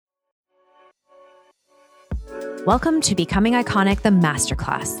Welcome to Becoming Iconic, the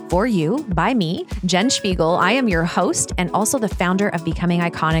Masterclass. For you, by me, Jen Spiegel. I am your host and also the founder of Becoming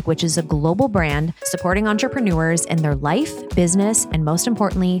Iconic, which is a global brand supporting entrepreneurs in their life, business, and most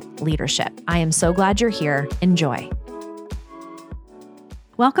importantly, leadership. I am so glad you're here. Enjoy.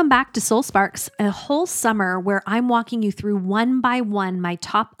 Welcome back to Soul Sparks, a whole summer where I'm walking you through one by one my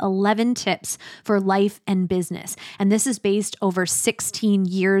top 11 tips for life and business. And this is based over 16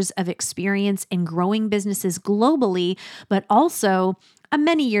 years of experience in growing businesses globally, but also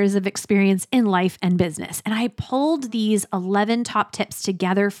many years of experience in life and business. And I pulled these 11 top tips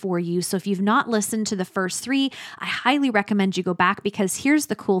together for you. So if you've not listened to the first 3, I highly recommend you go back, because here's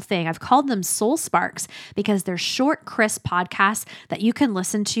the cool thing. I've called them Soul Sparks because they're short, crisp podcasts that you can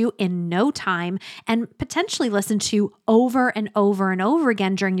listen to in no time and potentially listen to over and over and over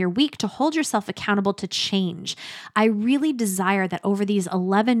again during your week to hold yourself accountable to change. I really desire that over these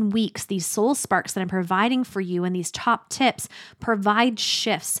 11 weeks, these Soul Sparks that I'm providing for you and these top tips provide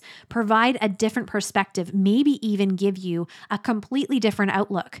shifts, provide a different perspective, maybe even give you a completely different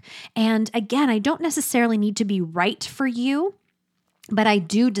outlook. And again, I don't necessarily need to be right for you, but I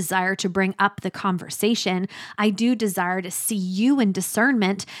do desire to bring up the conversation. I do desire to see you in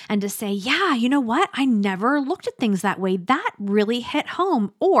discernment and to say, yeah, you know what? I never looked at things that way. That really hit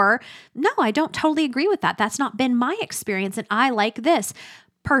home. Or no, I don't totally agree with that. That's not been my experience and I like this.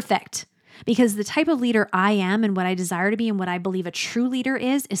 Perfect. Because the type of leader I am and what I desire to be and what I believe a true leader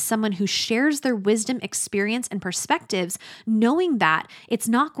is someone who shares their wisdom, experience, and perspectives, knowing that it's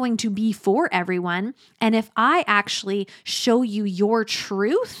not going to be for everyone. And if I actually show you your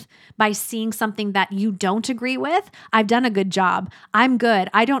truth by seeing something that you don't agree with, I've done a good job. I'm good.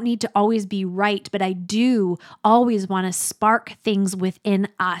 I don't need to always be right, but I do always want to spark things within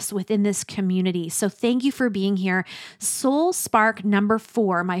us, within this community. So thank you for being here. Soul Spark number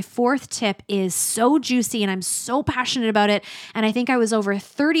 4, my 4th tip is so juicy and I'm so passionate about it. And I think I was over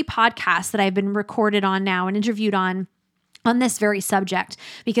 30 podcasts that I've been recorded on now and interviewed on this very subject,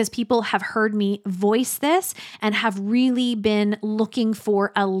 because people have heard me voice this and have really been looking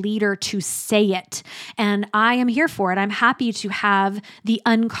for a leader to say it. And I am here for it. I'm happy to have the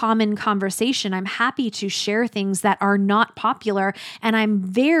uncommon conversation. I'm happy to share things that are not popular. And I'm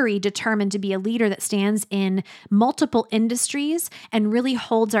very determined to be a leader that stands in multiple industries and really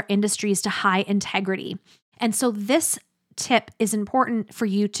holds our industries to high integrity. And so this tip is important for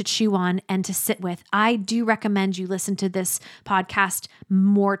you to chew on and to sit with. I do recommend you listen to this podcast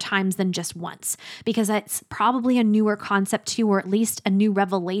more times than just once, because it's probably a newer concept to you, or at least a new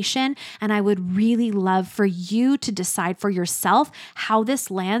revelation. And I would really love for you to decide for yourself how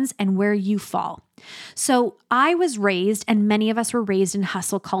this lands and where you fall. So I was raised, and many of us were raised in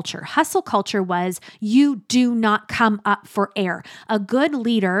hustle culture. Hustle culture was you do not come up for air. A good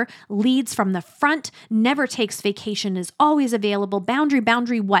leader leads from the front, never takes vacation, is always available.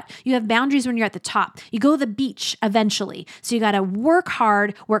 Boundary what? You have boundaries when you're at the top. You go to the beach eventually. So you got to work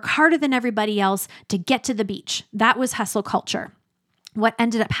hard, work harder than everybody else to get to the beach. That was hustle culture. What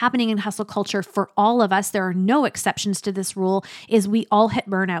ended up happening in hustle culture for all of us, there are no exceptions to this rule, is we all hit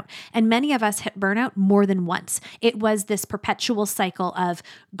burnout. And many of us hit burnout more than once. It was this perpetual cycle of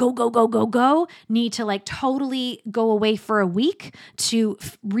go, need to totally go away for a week to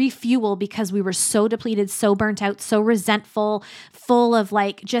refuel, because we were so depleted, so burnt out, so resentful, full of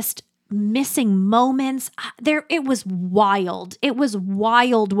just missing moments. It was wild. It was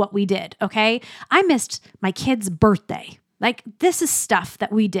wild what we did, okay? I missed my kid's birthday. This is stuff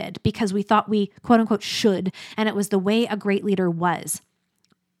that we did because we thought we, quote unquote, should. And it was the way a great leader was.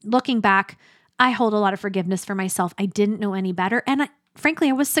 Looking back, I hold a lot of forgiveness for myself. I didn't know any better. And frankly,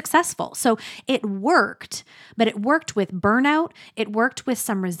 I was successful. So it worked, but it worked with burnout. It worked with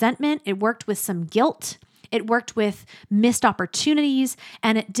some resentment. It worked with some guilt. It worked with missed opportunities.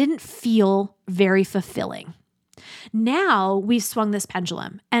 And it didn't feel very fulfilling. Now we've swung this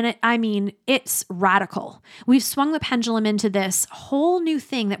pendulum, and it's radical. We've swung the pendulum into this whole new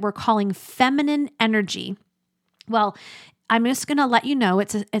thing that we're calling feminine energy. Well, I'm just going to let you know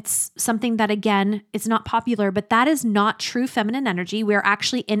it's something that, again, it's not popular, but that is not true feminine energy. We're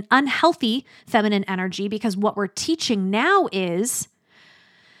actually in unhealthy feminine energy, because what we're teaching now is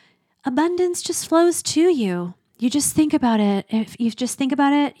abundance just flows to you. You just think about it. If you just think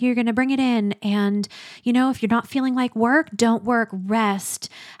about it, you're going to bring it in. And, if you're not feeling like work, don't work, rest,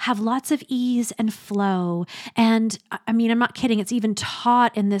 have lots of ease and flow. And I'm not kidding. It's even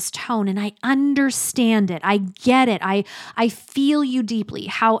taught in this tone, and I understand it. I get it. I feel you deeply,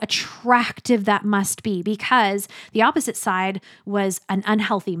 how attractive that must be, because the opposite side was an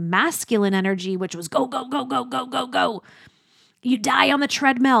unhealthy masculine energy, which was go, go, go, go, go, go, go. You die on the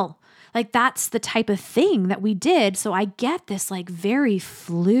treadmill. Like that's the type of thing that we did. So I get this like very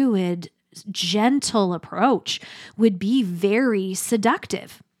fluid, gentle approach would be very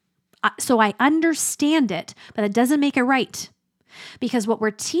seductive. So I understand it, but it doesn't make it right. Because what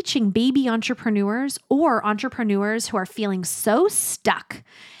we're teaching baby entrepreneurs or entrepreneurs who are feeling so stuck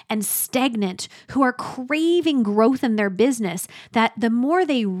and stagnant, who are craving growth in their business, that the more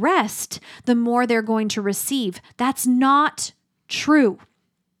they rest, the more they're going to receive. That's not true.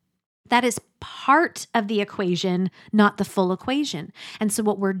 That is part of the equation, not the full equation. And so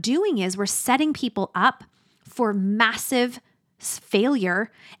what we're doing is we're setting people up for massive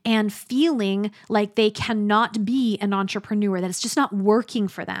failure and feeling like they cannot be an entrepreneur, that it's just not working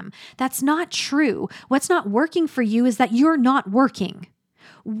for them. That's not true. What's not working for you is that you're not working.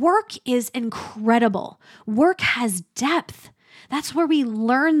 Work is incredible. Work has depth. That's where we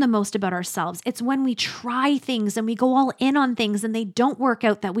learn the most about ourselves. It's when we try things and we go all in on things and they don't work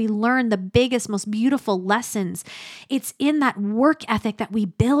out that we learn the biggest, most beautiful lessons. It's in that work ethic that we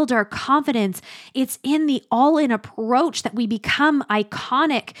build our confidence. It's in the all-in approach that we become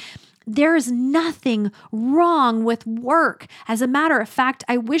iconic. There's nothing wrong with work. As a matter of fact,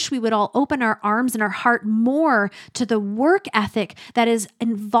 I wish we would all open our arms and our heart more to the work ethic that is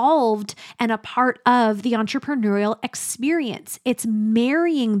involved and a part of the entrepreneurial experience. It's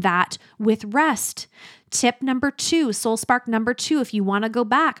marrying that with rest. Tip number 2, Soul Spark number 2, if you want to go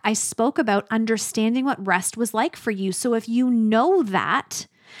back, I spoke about understanding what rest was like for you. So if you know that,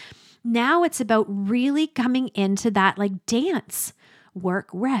 now it's about really coming into that like dance. Work,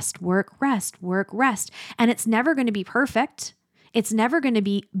 rest, work, rest, work, rest. And it's never going to be perfect. It's never going to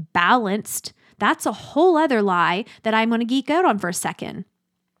be balanced. That's a whole other lie that I'm going to geek out on for a second.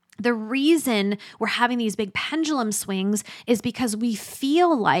 The reason we're having these big pendulum swings is because we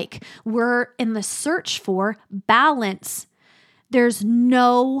feel like we're in the search for balance. There's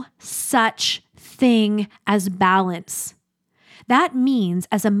no such thing as balance. That means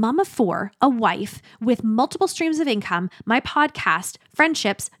as a mom of 4, a wife with multiple streams of income, my podcast,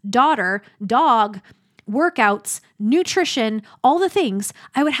 friendships, daughter, dog, workouts, nutrition, all the things,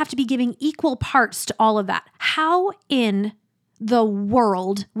 I would have to be giving equal parts to all of that. How in the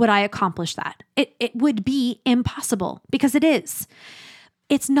world would I accomplish that? It would be impossible because it is.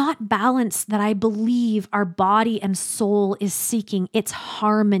 It's not balance that I believe our body and soul is seeking. It's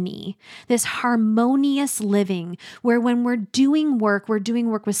harmony, this harmonious living where when we're doing work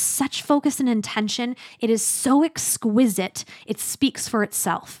with such focus and intention. It is so exquisite. It speaks for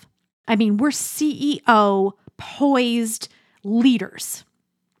itself. I mean, we're CEO poised leaders.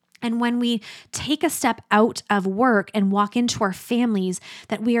 And when we take a step out of work and walk into our families,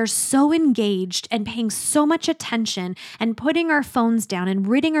 that we are so engaged and paying so much attention and putting our phones down and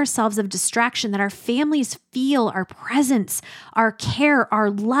ridding ourselves of distraction that our families feel our presence, our care, our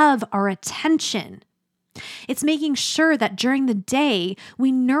love, our attention. It's making sure that during the day,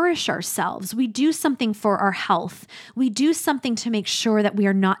 we nourish ourselves. We do something for our health. We do something to make sure that we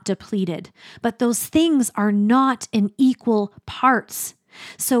are not depleted. But those things are not in equal parts.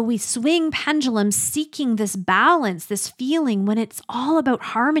 So we swing pendulums seeking this balance, this feeling when it's all about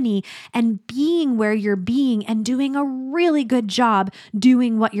harmony and being where you're being and doing a really good job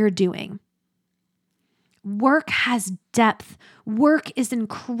doing what you're doing. Work has depth. Work is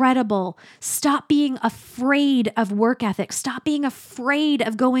incredible. Stop being afraid of work ethic. Stop being afraid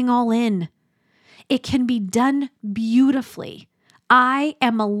of going all in. It can be done beautifully. I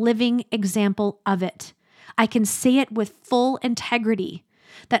am a living example of it. I can say it with full integrity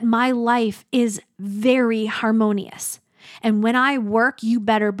that my life is very harmonious. And when I work, you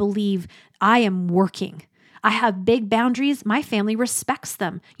better believe I am working. I have big boundaries. My family respects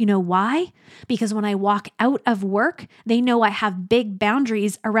them. You know why? Because when I walk out of work, they know I have big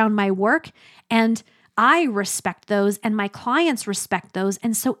boundaries around my work, and I respect those and my clients respect those.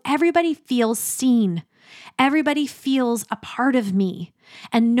 And so everybody feels seen. Everybody feels a part of me,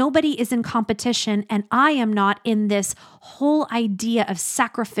 and nobody is in competition, and I am not in this whole idea of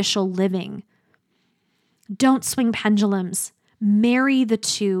sacrificial living. Don't swing pendulums. Marry the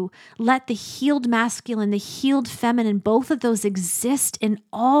two. Let the healed masculine, the healed feminine, both of those exist in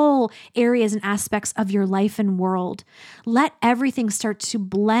all areas and aspects of your life and world. Let everything start to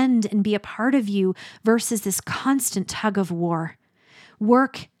blend and be a part of you versus this constant tug of war.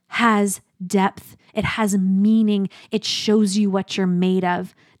 Work has depth. It has meaning. It shows you what you're made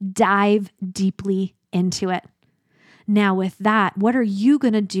of. Dive deeply into it. Now with that, what are you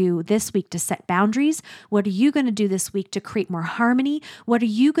going to do this week to set boundaries? What are you going to do this week to create more harmony? What are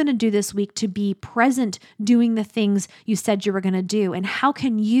you going to do this week to be present doing the things you said you were going to do? And how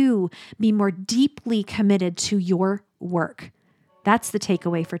can you be more deeply committed to your work? That's the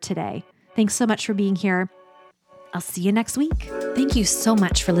takeaway for today. Thanks so much for being here. I'll see you next week. Thank you so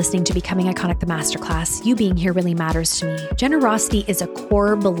much for listening to Becoming Iconic, the Masterclass. You being here really matters to me. Generosity is a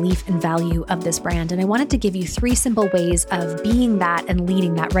core belief and value of this brand, and I wanted to give you 3 simple ways of being that and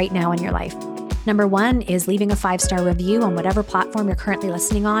leading that right now in your life. Number 1 is leaving a 5-star review on whatever platform you're currently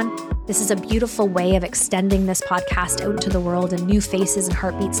listening on. This is a beautiful way of extending this podcast out into the world and new faces and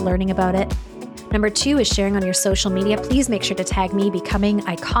heartbeats learning about it. Number 2 is sharing on your social media. Please make sure to tag me, Becoming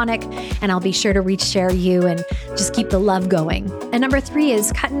Iconic, and I'll be sure to share you and just keep the love going. And number 3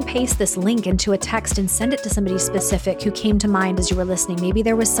 is cut and paste this link into a text and send it to somebody specific who came to mind as you were listening. Maybe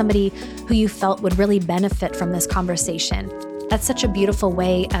there was somebody who you felt would really benefit from this conversation. That's such a beautiful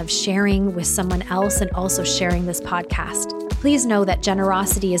way of sharing with someone else and also sharing this podcast. Please know that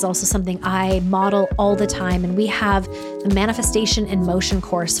generosity is also something I model all the time, and we have the Manifestation in Motion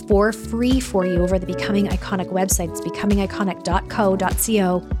course for free for you over the Becoming Iconic website. It's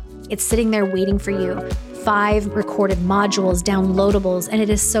becomingiconic.co.co. It's sitting there waiting for you. 5 recorded modules, downloadables, and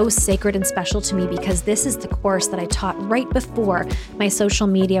it is so sacred and special to me because this is the course that I taught right before my social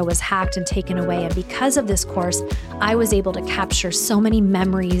media was hacked and taken away. And because of this course, I was able to capture so many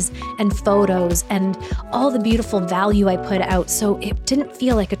memories and photos and all the beautiful value I put out. So it didn't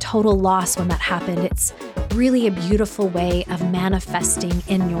feel like a total loss when that happened. It's really a beautiful way of manifesting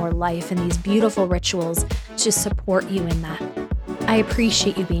in your life and these beautiful rituals to support you in that. I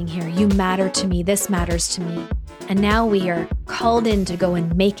appreciate you being here. You matter to me. This matters to me. And now we are called in to go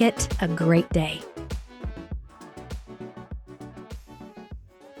and make it a great day.